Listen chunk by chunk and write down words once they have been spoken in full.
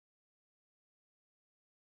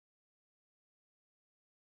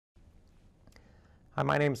Hi,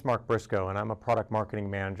 my name is Mark Briscoe and I'm a product marketing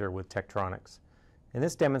manager with Tektronix. In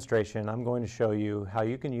this demonstration, I'm going to show you how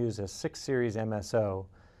you can use a 6 series MSO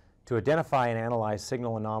to identify and analyze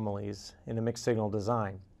signal anomalies in a mixed signal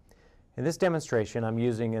design. In this demonstration, I'm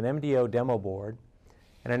using an MDO demo board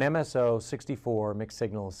and an MSO 64 mixed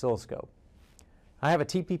signal oscilloscope. I have a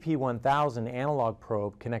TPP1000 analog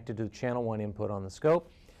probe connected to the channel 1 input on the scope,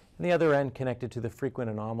 and the other end connected to the frequent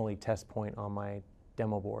anomaly test point on my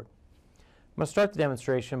demo board. I'm going to start the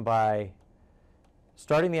demonstration by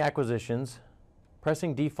starting the acquisitions,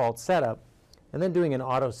 pressing default setup, and then doing an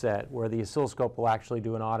auto set where the oscilloscope will actually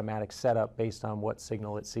do an automatic setup based on what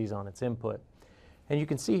signal it sees on its input. And you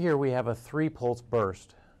can see here we have a 3-pulse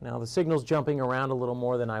burst. Now the signal's jumping around a little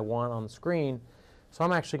more than I want on the screen, so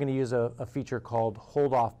I'm actually going to use a feature called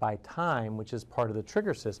hold off by time, which is part of the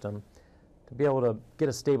trigger system, to be able to get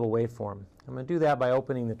a stable waveform. I'm going to do that by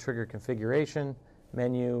opening the trigger configuration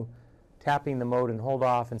menu, tapping the mode and hold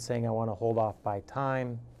off and saying I want to hold off by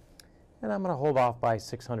time, and I'm going to hold off by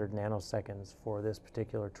 600 nanoseconds for this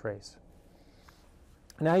particular trace.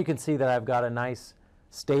 Now you can see that I've got a nice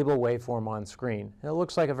stable waveform on screen. It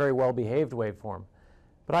looks like a very well-behaved waveform,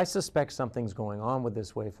 but I suspect something's going on with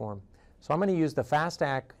this waveform. So I'm going to use the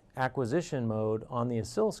FastAcq acquisition mode on the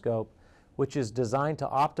oscilloscope, which is designed to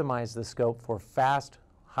optimize the scope for fast,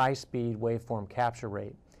 high-speed waveform capture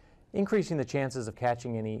rate, increasing the chances of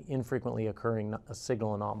catching any infrequently occurring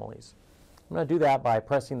signal anomalies. I'm going to do that by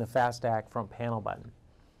pressing the FastAcq front panel button.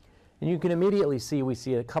 And you can immediately see we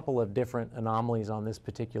see a couple of different anomalies on this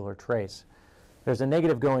particular trace. There's a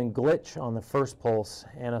negative going glitch on the first pulse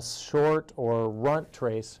and a short or runt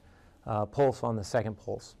trace pulse on the second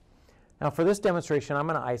pulse. Now for this demonstration, I'm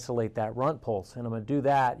going to isolate that runt pulse, and I'm going to do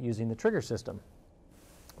that using the trigger system.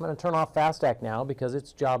 I'm going to turn off FastAcq now because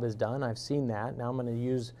its job is done. I've seen that. Now I'm going to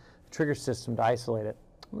use the trigger system to isolate it.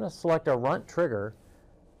 I'm going to select a runt trigger,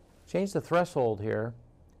 change the threshold here,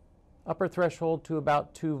 upper threshold to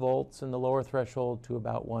about 2 volts and the lower threshold to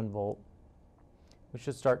about 1 volt. We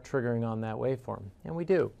should start triggering on that waveform, and we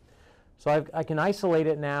do. So I can isolate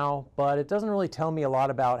it now, but it doesn't really tell me a lot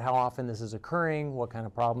about how often this is occurring, what kind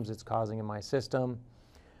of problems it's causing in my system.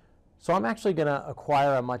 So I'm actually going to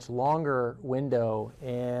acquire a much longer window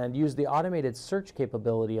and use the automated search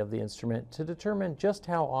capability of the instrument to determine just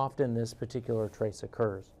how often this particular trace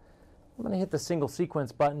occurs. I'm going to hit the single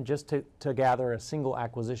sequence button just to gather a single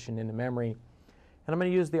acquisition into memory. And I'm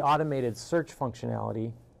going to use the automated search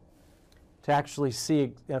functionality to actually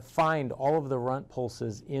find all of the runt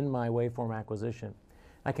pulses in my waveform acquisition.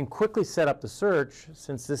 I can quickly set up the search,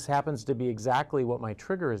 since this happens to be exactly what my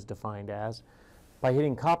trigger is defined as, by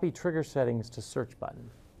hitting Copy Trigger Settings to Search button.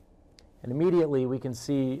 And immediately we can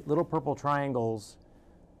see little purple triangles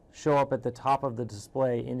show up at the top of the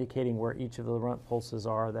display indicating where each of the runt pulses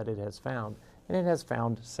are that it has found. And it has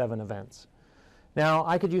found 7 events. Now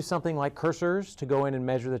I could use something like cursors to go in and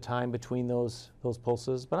measure the time between those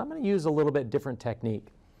pulses, but I'm going to use a little bit different technique.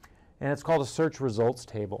 And it's called a search results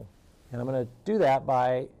table. And I'm going to do that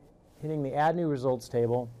by hitting the Add New Results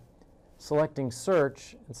table, selecting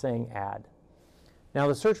Search, and saying Add. Now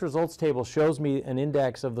the search results table shows me an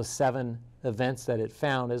index of the 7 events that it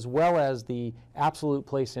found, as well as the absolute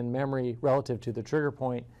place in memory relative to the trigger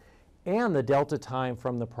point and the delta time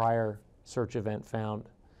from the prior search event found.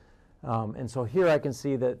 And so here I can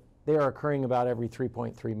see that they are occurring about every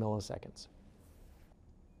 3.3 milliseconds.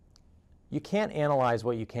 You can't analyze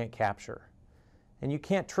what you can't capture, and you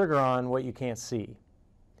can't trigger on what you can't see.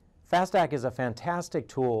 FastAcq is a fantastic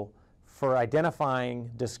tool for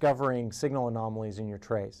identifying, discovering signal anomalies in your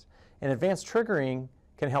trace. And advanced triggering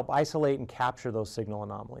can help isolate and capture those signal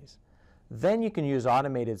anomalies. Then you can use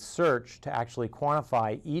automated search to actually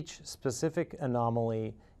quantify each specific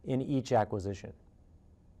anomaly in each acquisition.